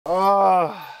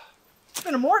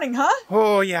morning, huh?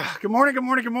 Oh yeah, good morning, good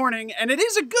morning, good morning. And it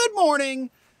is a good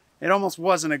morning. It almost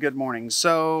wasn't a good morning.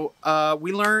 So I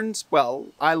learned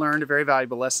a very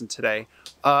valuable lesson today.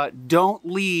 Don't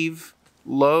leave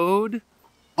load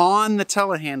on the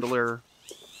telehandler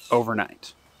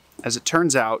overnight. As it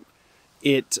turns out,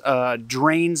 it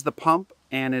drains the pump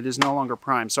and it is no longer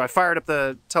primed. So I fired up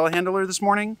the telehandler this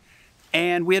morning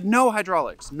and we had no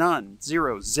hydraulics, none,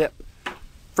 zero, zip.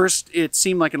 First, it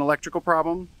seemed like an electrical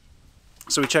problem.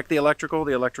 So we checked the electrical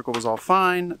was all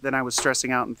fine. Then I was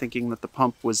stressing out and thinking that the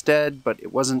pump was dead, but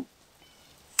it wasn't.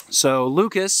 So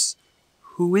Lucas,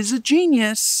 who is a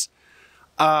genius,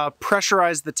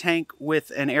 pressurized the tank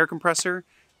with an air compressor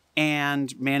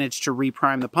and managed to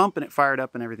reprime the pump, and it fired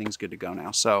up and everything's good to go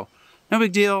now. So no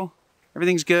big deal,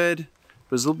 everything's good. It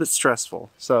was a little bit stressful.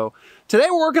 So today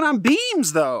we're working on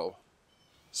beams though.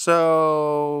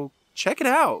 So check it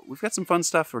out. We've got some fun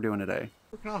stuff we're doing today.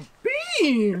 Working on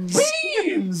beams!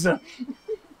 Beams! I'm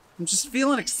just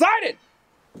feeling excited.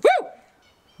 Woo!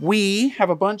 We have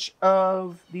a bunch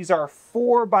of, these are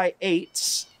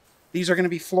 4x8s. These are going to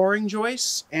be flooring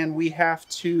joists, and we have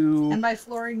to... And by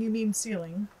flooring, you mean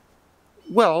ceiling?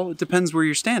 Well, it depends where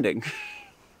you're standing.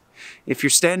 If you're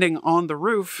standing on the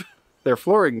roof, they're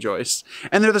flooring joists.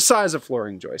 And they're the size of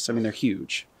flooring joists. I mean, they're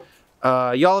huge.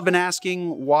 Y'all have been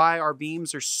asking why our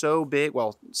beams are so big.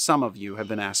 Well, some of you have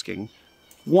been asking.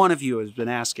 One of you has been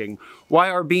asking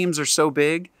why our beams are so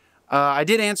big. I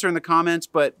did answer in the comments,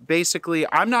 but basically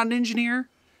I'm not an engineer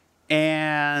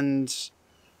and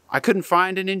I couldn't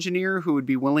find an engineer who would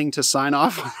be willing to sign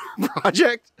off on our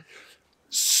project.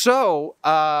 So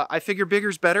I figure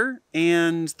bigger's better,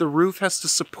 and the roof has to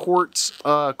support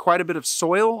quite a bit of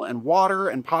soil and water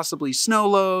and possibly snow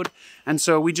load. And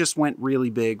so we just went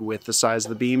really big with the size of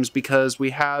the beams because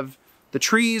we have the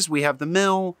trees, we have the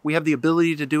mill, we have the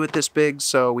ability to do it this big,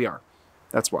 so we are.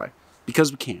 That's why.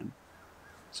 Because we can.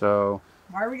 So...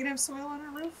 Why are we going to have soil on our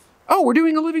roof? Oh, we're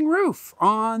doing a living roof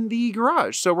on the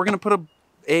garage. So we're going to put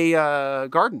a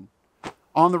garden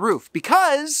on the roof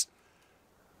because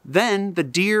then the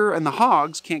deer and the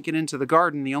hogs can't get into the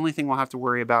garden. The only thing we'll have to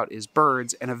worry about is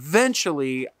birds. And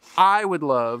eventually, I would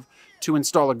love to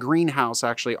install a greenhouse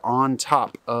actually on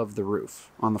top of the roof,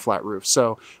 on the flat roof.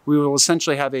 So we will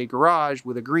essentially have a garage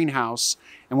with a greenhouse.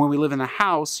 And when we live in the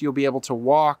house, you'll be able to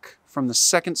walk from the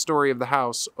second story of the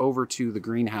house over to the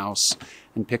greenhouse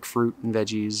and pick fruit and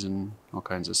veggies and all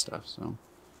kinds of stuff. So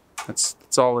that's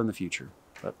all in the future.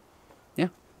 But yeah.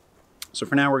 So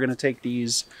for now, we're going to take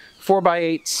these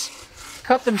 4x8s,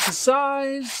 cut them to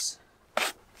size,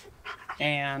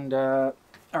 and all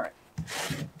right.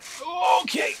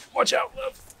 Okay, watch out,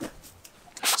 love.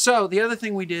 So the other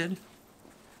thing we did,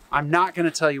 I'm not going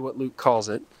to tell you what Luke calls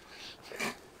it.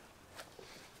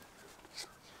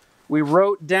 We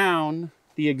wrote down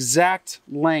the exact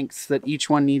length that each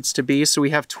one needs to be. So we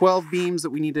have 12 beams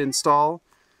that we need to install.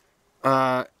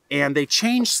 And they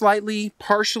changed slightly,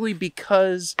 partially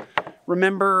because,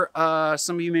 remember,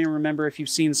 some of you may remember if you've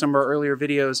seen some of our earlier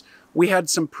videos, we had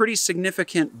some pretty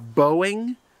significant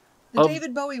bowing. The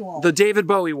David Bowie wall. The David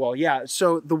Bowie wall, yeah.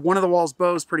 So one of the walls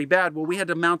bows pretty bad. Well, we had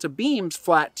to mount a beams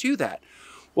flat to that.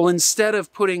 Well, instead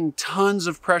of putting tons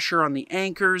of pressure on the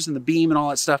anchors and the beam and all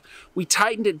that stuff, we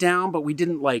tightened it down, but we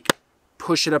didn't like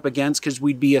push it up against because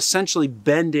we'd be essentially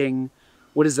bending,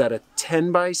 what is that, a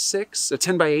 10x6? A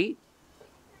 10x8?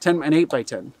 An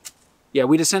 8x10. Yeah,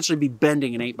 we'd essentially be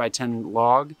bending an 8x10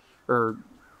 log or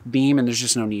beam, and there's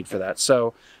just no need for that.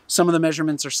 So some of the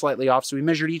measurements are slightly off. So we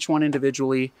measured each one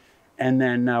individually, and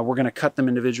then we're going to cut them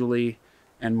individually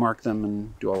and mark them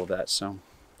and do all of that. So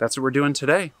that's what we're doing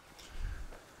today.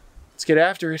 Let's get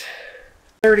after it.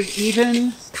 30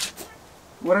 even.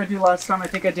 What did I do last time? I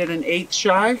think I did an 1/8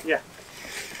 shy. Yeah.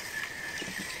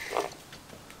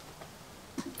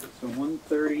 So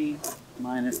 130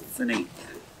 minus an 1/8.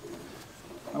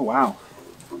 Oh, wow.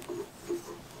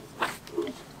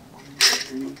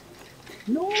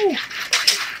 No!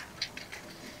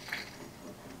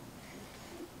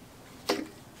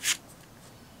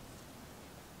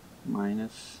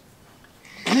 Minus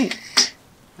an 1/8,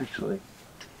 actually.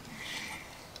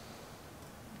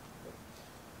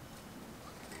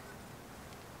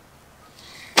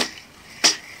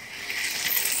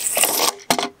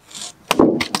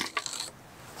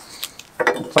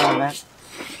 Plan that.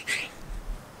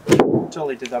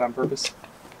 Totally did that on purpose.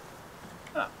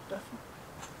 Oh,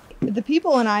 definitely. The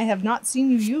people and I have not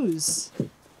seen you use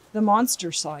the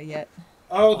monster saw yet.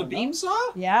 Oh, the beam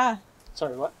saw? Yeah.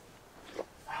 Sorry, what?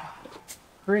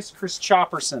 Chris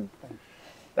Chopperson.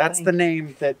 That's the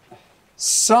name that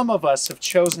some of us have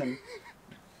chosen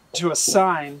to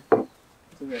assign to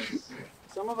this.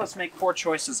 Some of us make poor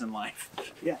choices in life.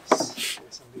 Yes.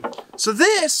 So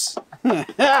this,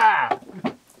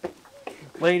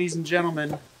 ladies and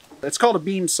gentlemen, it's called a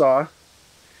beam saw.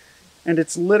 And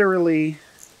it's literally,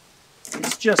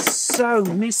 it's just so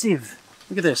massive.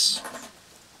 Look at this.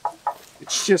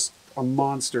 It's just a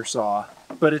monster saw.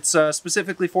 But it's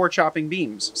specifically for chopping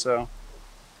beams. So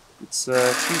it's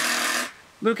huge.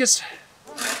 Lucas,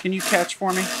 can you catch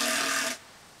for me?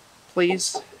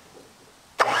 Please.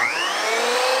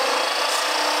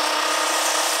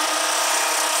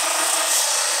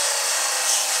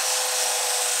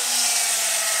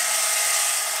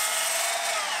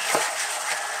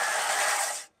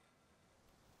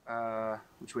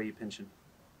 Which way are you pinching?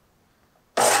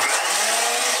 Couldn't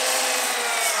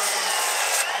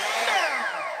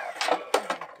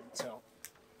tell.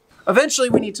 Eventually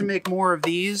we need to make more of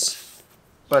these,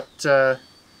 but you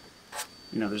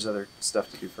know, there's other stuff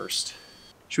to do first.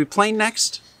 Should we plane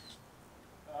next?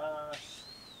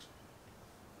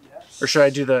 Yes. Or should I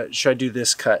do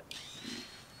this cut?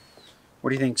 What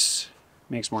do you think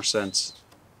makes more sense?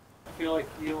 I feel like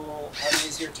you'll have an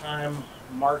easier time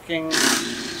marking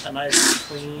a nice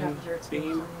clean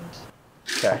beam.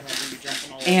 Okay.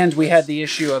 And And we had the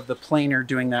issue of the planer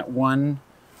doing that one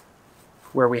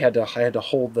where I had to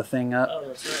hold the thing up. Oh,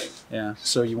 that's right. Yeah,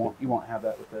 so you won't have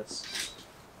that with this.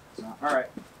 So, all right.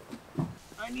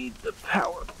 I need the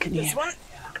power. Can you? This one?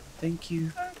 Yeah. Thank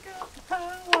you. I got the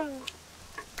power.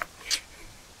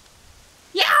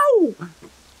 Yow!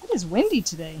 It is windy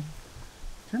today.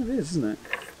 Kind of is, isn't it?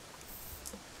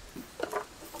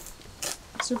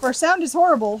 So if our sound is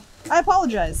horrible, I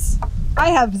apologize. I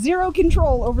have zero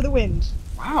control over the wind.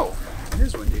 Wow, it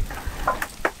is windy.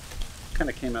 Kind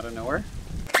of came out of nowhere.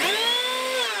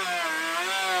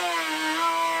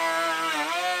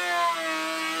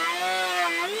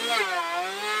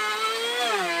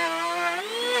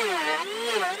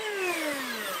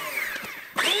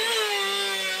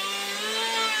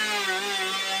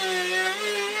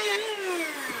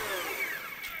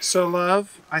 So,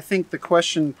 love, I think the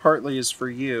question partly is for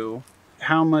you.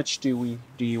 How much do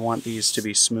you want these to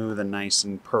be smooth and nice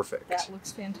and perfect? That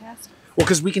looks fantastic. Well,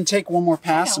 because we can take one more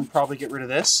pass Yeah. and probably get rid of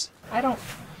this. I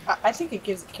think it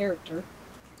gives it character.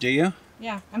 Do you?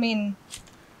 Yeah, I mean,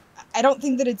 I don't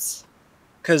think that it's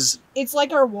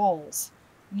like our walls.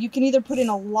 You can either put in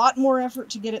a lot more effort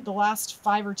to get it the last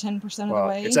 5 or 10% of the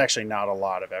way. It's actually not a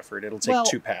lot of effort. It'll take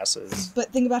 2 passes.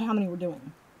 But think about how many we're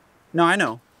doing. No, I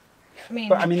know. I mean,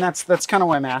 But I mean, that's kind of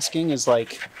why I'm asking is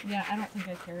like, yeah, I don't think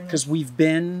I care enough. because we've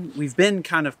been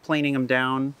kind of planing them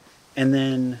down, and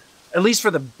then at least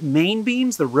for the main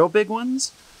beams, the real big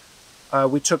ones,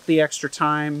 we took the extra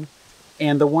time,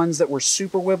 and the ones that were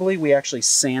super wibbly, we actually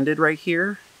sanded right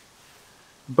here.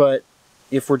 But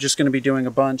if we're just going to be doing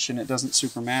a bunch and it doesn't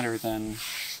super matter, then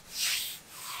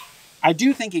I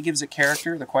do think it gives it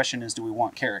character. The question is, do we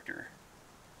want character?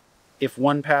 If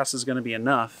one pass is going to be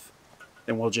enough,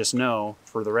 then we'll just know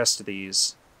for the rest of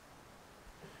these.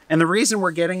 And the reason we're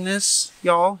getting this,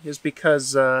 y'all, is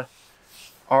because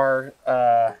our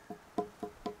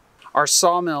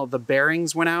sawmill, the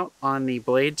bearings went out on the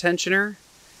blade tensioner,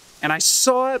 and I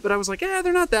saw it, but I was like,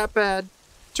 they're not that bad.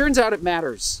 Turns out it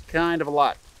matters, kind of a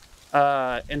lot.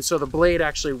 And so the blade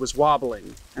actually was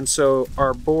wobbling, and so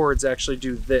our boards actually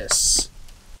do this.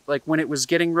 Like when it was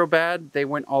getting real bad, they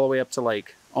went all the way up to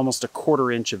like almost a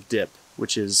 1/4 inch of dip,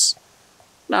 which is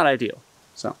not ideal.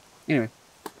 So anyway,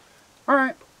 all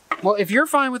right. Well, if you're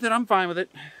fine with it, I'm fine with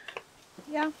it.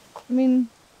 Yeah, I mean,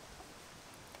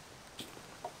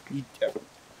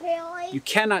 You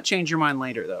cannot change your mind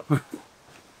later, though.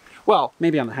 Well,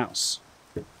 maybe on the house.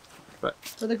 But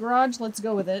for the garage, let's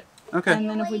go with it. okay. And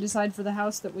then if we decide for the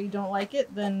house that we don't like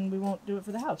it, then we won't do it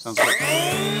for the house. Sounds good.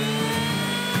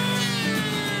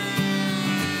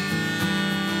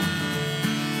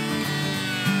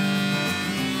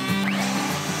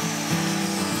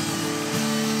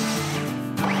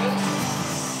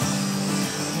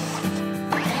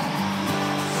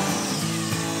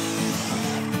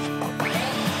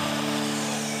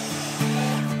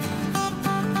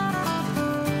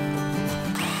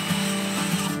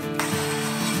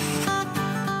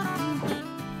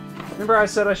 Remember I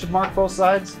said I should mark both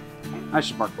sides? I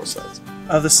should mark both sides.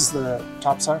 Oh, this is the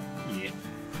top side? Yeah.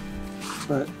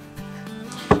 But,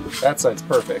 That side's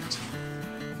perfect.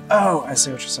 oh, I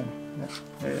see what you're saying.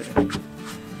 Yeah.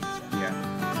 Yeah.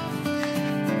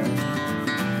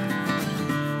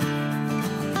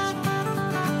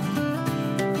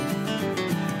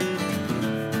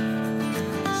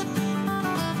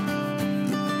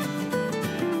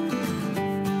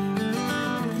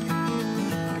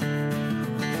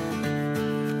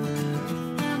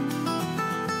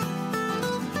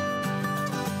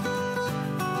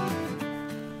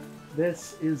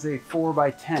 this is a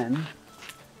 4x10.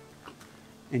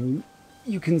 And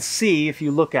you can see, if you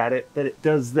look at it, that it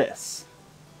does this.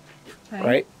 Okay.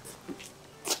 Right?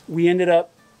 We ended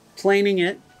up planing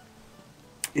it.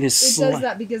 It does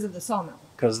that because of the sawmill.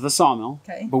 Because of the sawmill.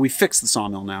 Okay. But we fixed the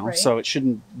sawmill now, right. So it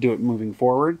shouldn't do it moving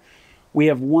forward. We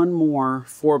have one more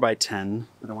 4x10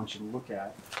 that I want you to look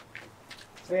at.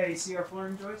 So yeah, you see our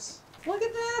flooring joists? Look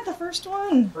at that, the first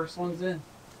one. First one's in.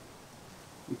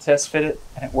 We test fit it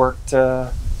and it worked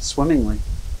swimmingly.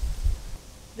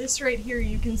 This right here,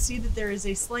 you can see that there is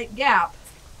a slight gap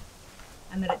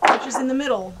and that it touches in the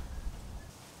middle.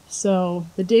 So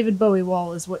the David Bowie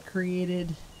wall is what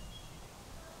created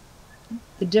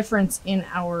the difference in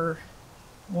our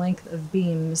length of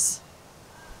beams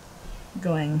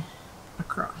going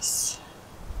across.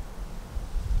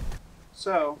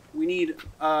 So we need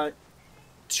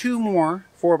 2 more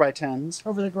 4x10s.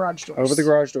 Over the garage doors. Over the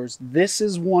garage doors. This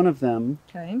is one of them.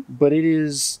 Okay. But it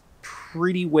is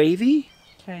pretty wavy.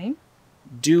 Okay.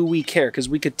 Do we care? Because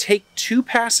we could take 2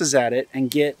 passes at it and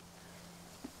get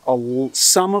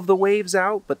some of the waves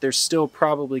out, but there's still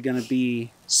probably going to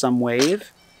be some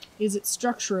wave. Is it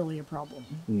structurally a problem?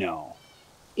 No.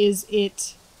 Is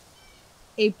it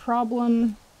a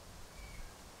problem?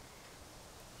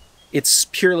 It's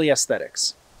purely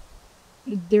aesthetics.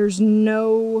 There's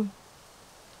no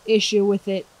issue with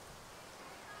it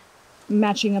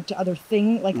matching up to other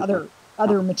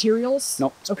other materials?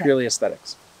 Nope, it's purely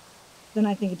aesthetics. Then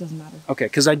I think it doesn't matter. Okay,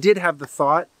 because I did have the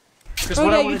thought. Oh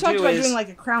yeah, you talked about doing like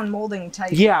a crown molding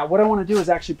type. Yeah, what I want to do is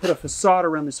actually put a facade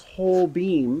around this whole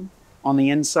beam on the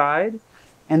inside.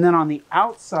 And then on the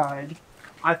outside,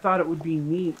 I thought it would be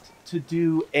neat to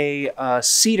do a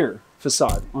cedar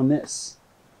facade on this.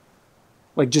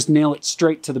 Like just nail it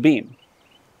straight to the beam.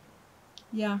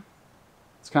 Yeah.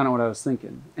 That's kind of what I was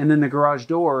thinking. And then the garage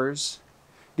doors,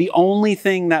 the only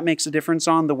thing that makes a difference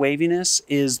on the waviness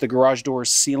is the garage door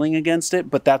sealing against it,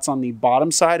 but that's on the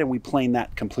bottom side and we planed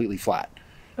that completely flat.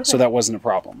 Okay. So that wasn't a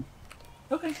problem.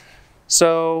 Okay.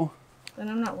 So. Then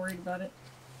I'm not worried about it.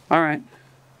 All right.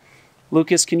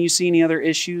 Lucas, can you see any other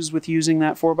issues with using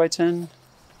that 4x10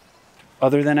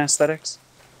 other than aesthetics?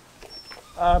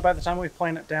 By the time we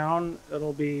plane it down,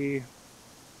 it'll be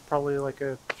probably like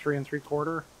a 3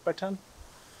 3/4 by 10.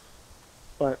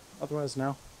 But otherwise,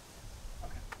 no.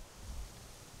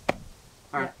 Okay.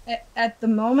 All right. Yeah, at the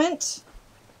moment,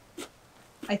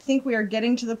 I think we are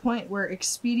getting to the point where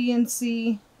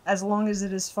expediency, as long as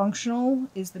it is functional,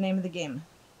 is the name of the game.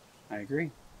 I agree.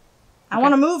 Okay. I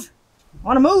want to move. I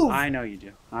want to move. I know you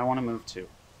do. I want to move too.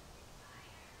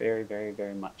 Very, very,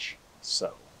 very much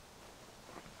so.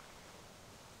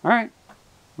 All right.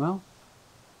 Well,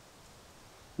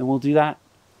 then we'll do that.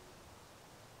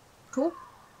 Cool.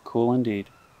 Cool indeed.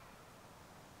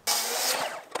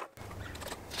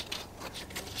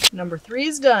 Number 3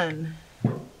 is done.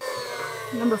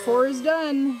 Number 4 is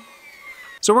done.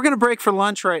 So we're going to break for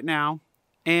lunch right now.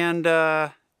 And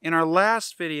in our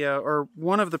last video, or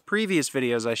one of the previous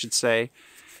videos, I should say,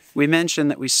 we mentioned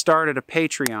that we started a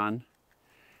Patreon.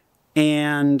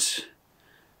 And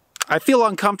I feel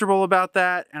uncomfortable about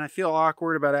that, and I feel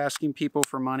awkward about asking people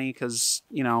for money because,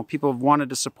 you know, people have wanted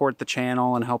to support the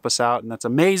channel and help us out, and that's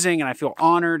amazing, and I feel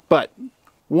honored. But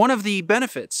one of the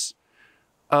benefits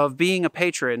of being a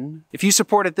patron, if you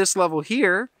support at this level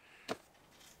here,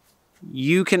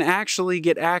 you can actually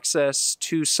get access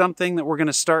to something that we're going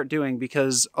to start doing,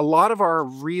 because a lot of our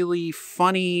really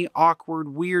funny, awkward,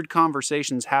 weird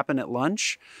conversations happen at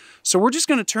lunch. So we're just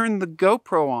going to turn the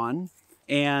GoPro on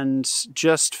and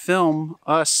just film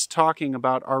us talking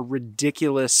about our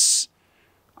ridiculous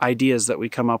ideas that we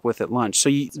come up with at lunch. So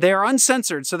they are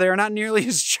uncensored, so they are not nearly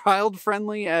as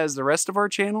child-friendly as the rest of our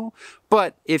channel.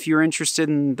 But if you're interested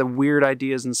in the weird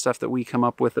ideas and stuff that we come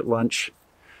up with at lunch,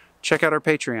 check out our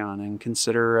Patreon and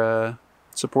consider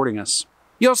supporting us.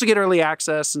 You also get early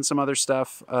access and some other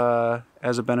stuff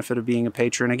as a benefit of being a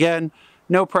patron. Again,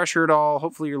 no pressure at all.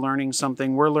 Hopefully you're learning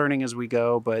something. We're learning as we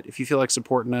go, but if you feel like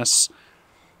supporting us,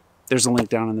 there's a link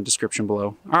down in the description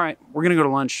below. All right, we're gonna go to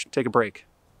lunch, take a break.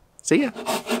 See ya.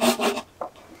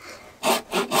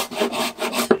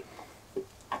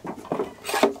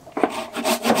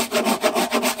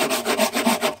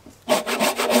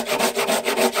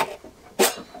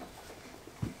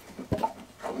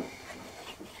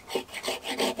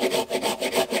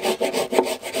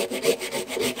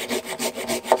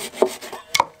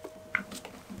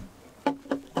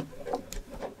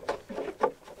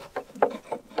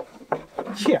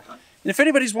 Yeah, and if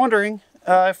anybody's wondering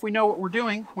if we know what we're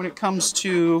doing when it comes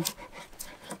to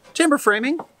timber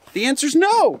framing, the answer's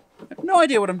no. I have no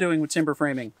idea what I'm doing with timber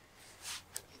framing,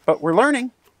 but we're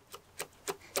learning.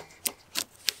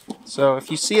 So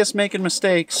if you see us making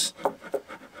mistakes,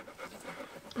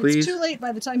 please. It's too late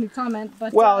by the time you comment,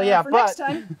 but Well, yeah, for but next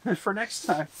time. for next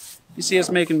time, if you see us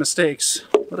making mistakes,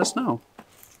 let us know.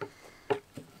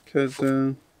 Because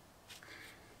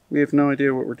we have no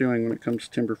idea what we're doing when it comes to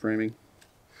timber framing.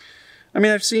 I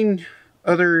mean, I've seen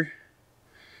other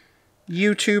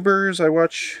YouTubers. I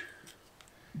watch,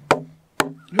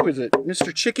 who is it?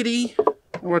 Mr. Chickadee.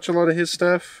 I watch a lot of his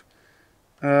stuff.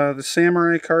 The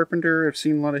Samurai Carpenter, I've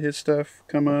seen a lot of his stuff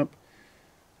come up.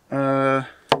 I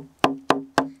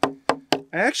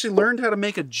actually learned how to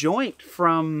make a joint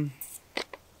from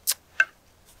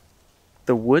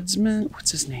the Woodsman. What's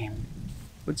his name?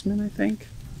 Woodsman, I think.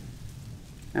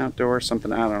 Outdoor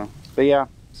something, I don't know. But yeah,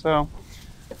 so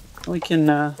we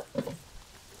can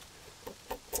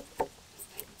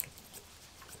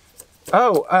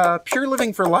Pure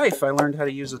Living for Life. I learned how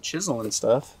to use a chisel and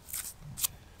stuff.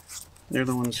 They're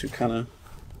the ones who kind of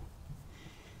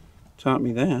taught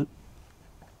me that.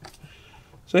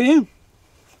 So yeah,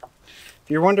 if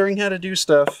you're wondering how to do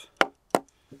stuff,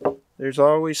 there's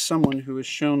always someone who has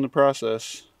shown the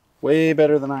process way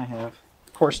better than I have.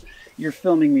 Of course, you're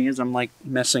filming me as I'm like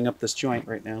messing up this joint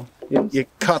right now. It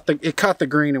caught the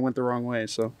grain and went the wrong way,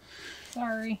 so.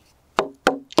 Sorry.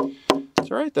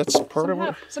 It's alright, that's part of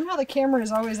it. Somehow the camera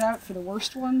is always out for the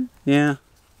worst one. Yeah.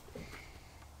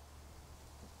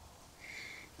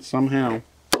 Somehow.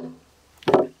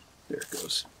 There it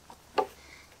goes.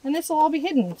 And this will all be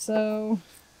hidden, so...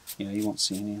 Yeah, you won't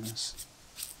see any of this.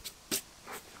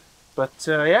 But,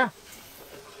 yeah.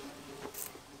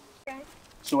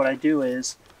 So what I do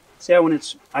is, see how when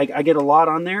it's, I get a lot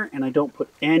on there and I don't put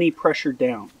any pressure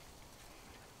down.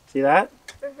 See that?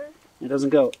 It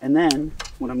doesn't go. And then,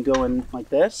 when I'm going like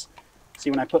this, see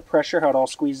when I put pressure how it all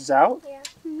squeezes out? Yeah.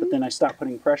 But then I stop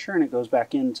putting pressure and it goes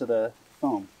back into the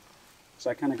foam. So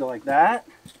I kind of go like that.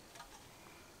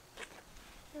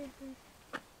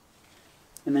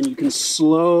 And then you can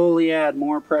slowly add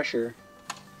more pressure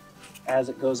as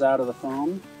it goes out of the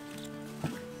foam.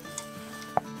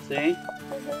 See?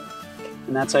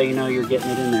 And that's how you know you're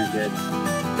getting it in there good.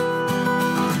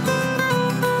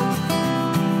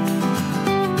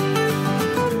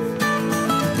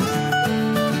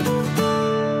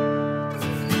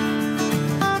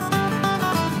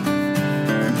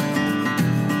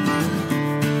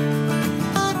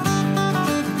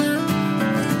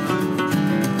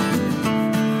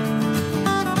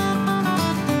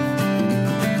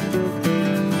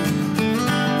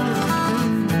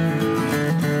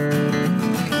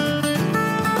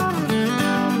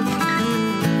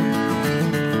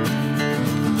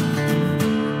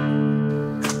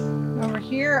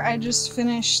 I just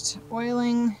finished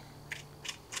oiling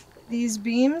these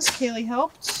beams. Kaylee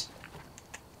helped.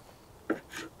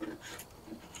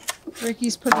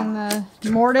 Ricky's putting the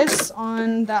mortise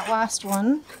on that last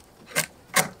one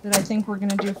that I think we're going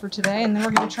to do for today, and then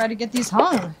we're going to try to get these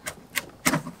hung.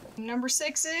 Number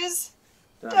 6 is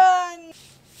done.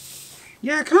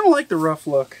 Yeah, I kind of like the rough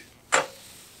look.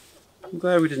 I'm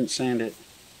glad we didn't sand it.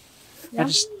 Yeah.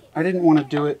 I didn't want to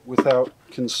do it without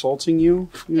consulting you.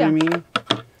 You know what I mean?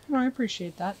 No, I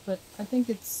appreciate that, but I think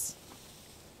it's...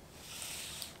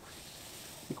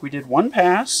 I think we did one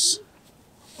pass.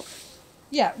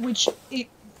 Yeah,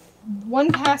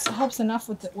 one pass helps enough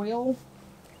with the oil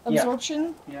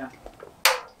absorption. Yeah.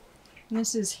 And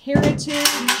this is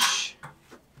Heritage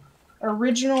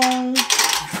Original...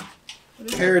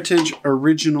 Heritage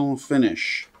Original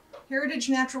Finish. Heritage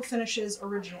Natural Finishes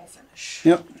Original Finish.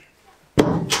 Yep.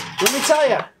 Let me tell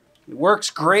you, it works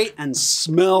great and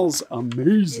smells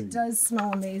amazing. It does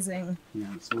smell amazing.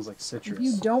 Yeah, it smells like citrus. If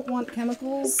you don't want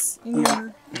chemicals in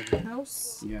your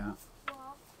house, yeah.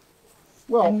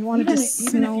 Well, and you want it to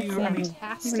smell even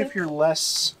fantastic, if you're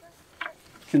less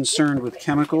concerned with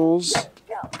chemicals,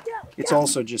 it's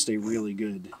also just a really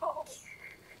good,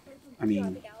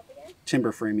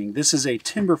 timber framing. This is a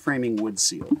timber framing wood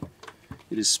seal.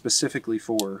 It is specifically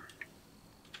for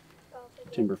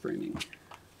timber framing.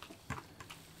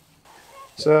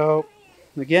 So,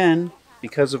 again,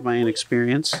 because of my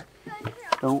inexperience,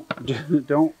 don't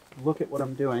look at what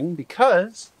I'm doing,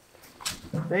 because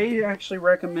they actually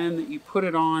recommend that you put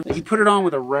it on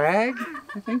with a rag,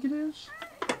 I think it is.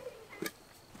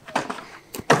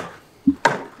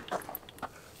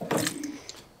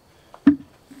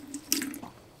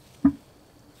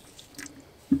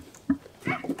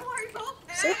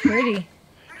 so pretty.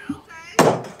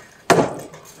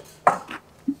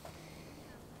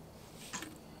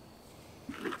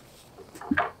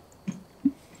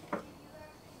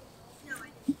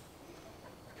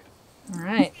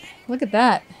 Alright, look at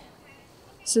that.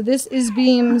 So this is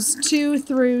beams 2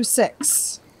 through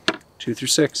 6. 2 through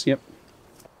 6, yep.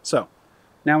 So,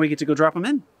 now we get to go drop them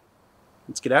in.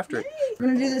 Let's get after it. We're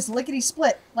gonna do this lickety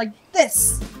split like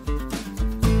this.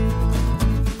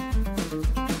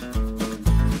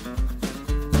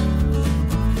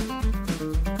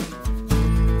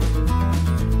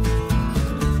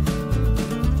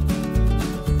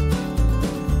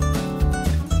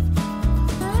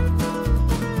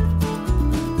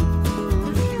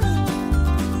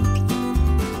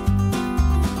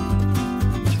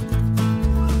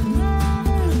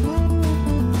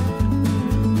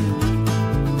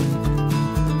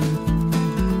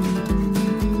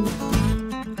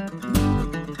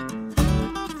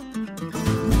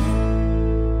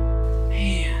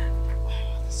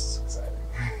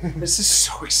 This is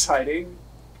so exciting.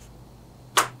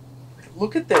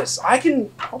 Look at this. I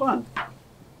can, hold on.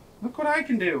 Look what I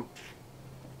can do.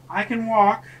 I can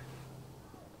walk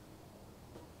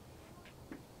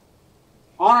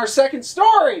on our second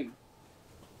story.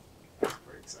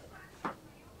 Very exciting.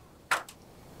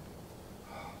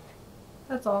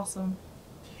 That's awesome.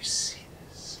 Do you see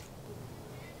this?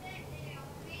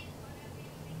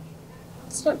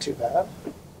 It's not too bad.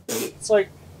 It's like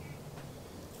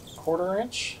 1/4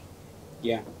 inch.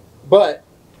 Yeah. But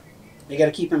you got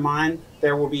to keep in mind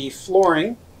there will be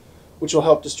flooring, which will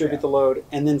help distribute the load,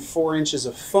 and then 4 inches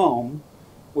of foam,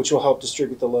 which will help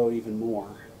distribute the load even more.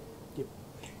 Yep.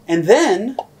 And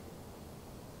then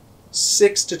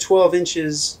 6 to 12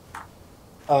 inches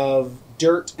of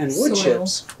dirt and wood Soil.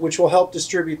 chips, which will help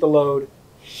distribute the load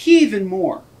even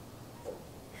more.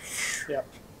 Yep.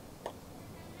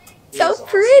 So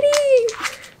pretty!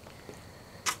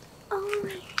 Oh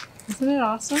my. Isn't it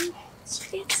awesome?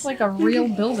 It's like a real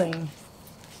building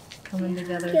coming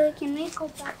together. Okay, can we go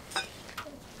back?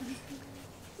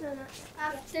 No,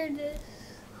 after this.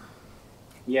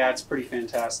 Yeah, it's pretty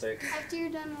fantastic. After you're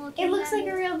done looking, it looks like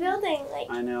a real building. Like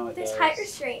I know it there's does. height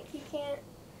restraint. You can't.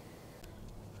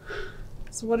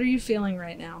 So what are you feeling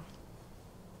right now?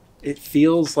 It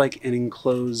feels like an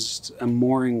enclosed, a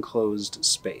more enclosed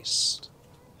space.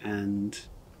 And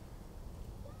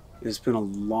it's been a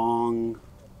long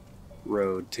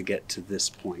road to get to this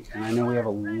point. And I know we have a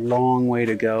long way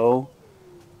to go,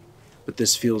 but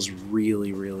this feels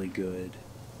really, really good.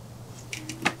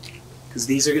 Because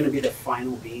these are going to be the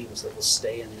final beams that will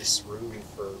stay in this room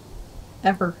for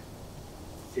Ever.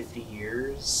 50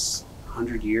 years,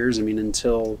 100 years. I mean,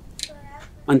 until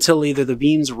either the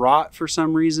beams rot for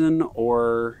some reason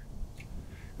or,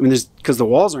 I mean, because the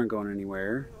walls aren't going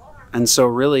anywhere. And so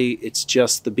really it's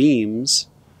just the beams.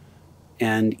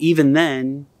 And even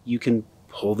then you can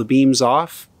pull the beams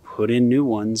off, put in new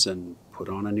ones, and put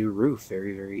on a new roof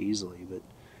very, very easily. But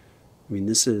I mean,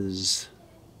 this is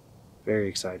very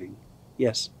exciting.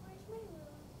 Yes.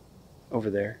 Over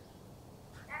there.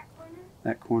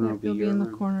 That corner will be You'll your be in the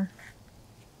room. corner.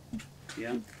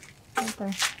 Yeah. Right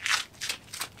there.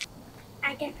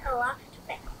 I get a loft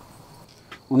bed.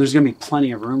 Well, there's going to be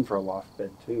plenty of room for a loft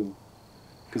bed too,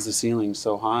 because the ceiling's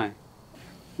so high.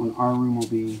 When our room will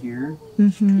be here.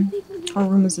 Mm-hmm. Our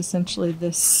room is essentially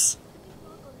this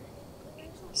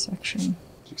section.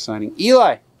 It's exciting.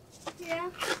 Eli, Yeah.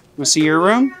 want to see your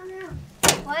room?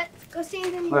 What? Go stand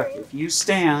in your Look, room. if you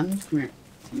stand, come here.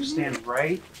 If you stand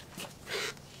right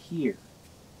here,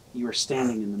 you are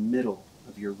standing in the middle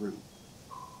of your room.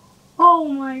 Oh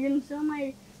my goodness! Oh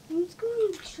my. It's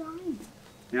going to shine.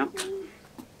 Yeah.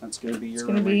 That's going to be your It's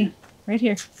room. going to be right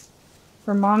here.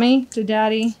 From mommy to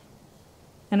daddy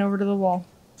and over to the wall.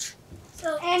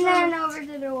 So, and then over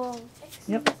to the wall.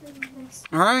 Yep.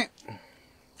 All right.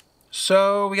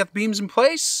 So we got the beams in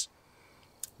place.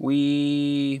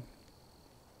 We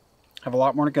have a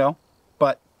lot more to go,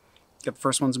 but got the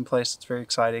first ones in place. It's very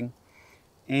exciting.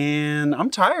 And I'm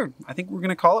tired. I think we're going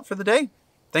to call it for the day.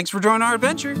 Thanks for joining our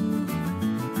adventure.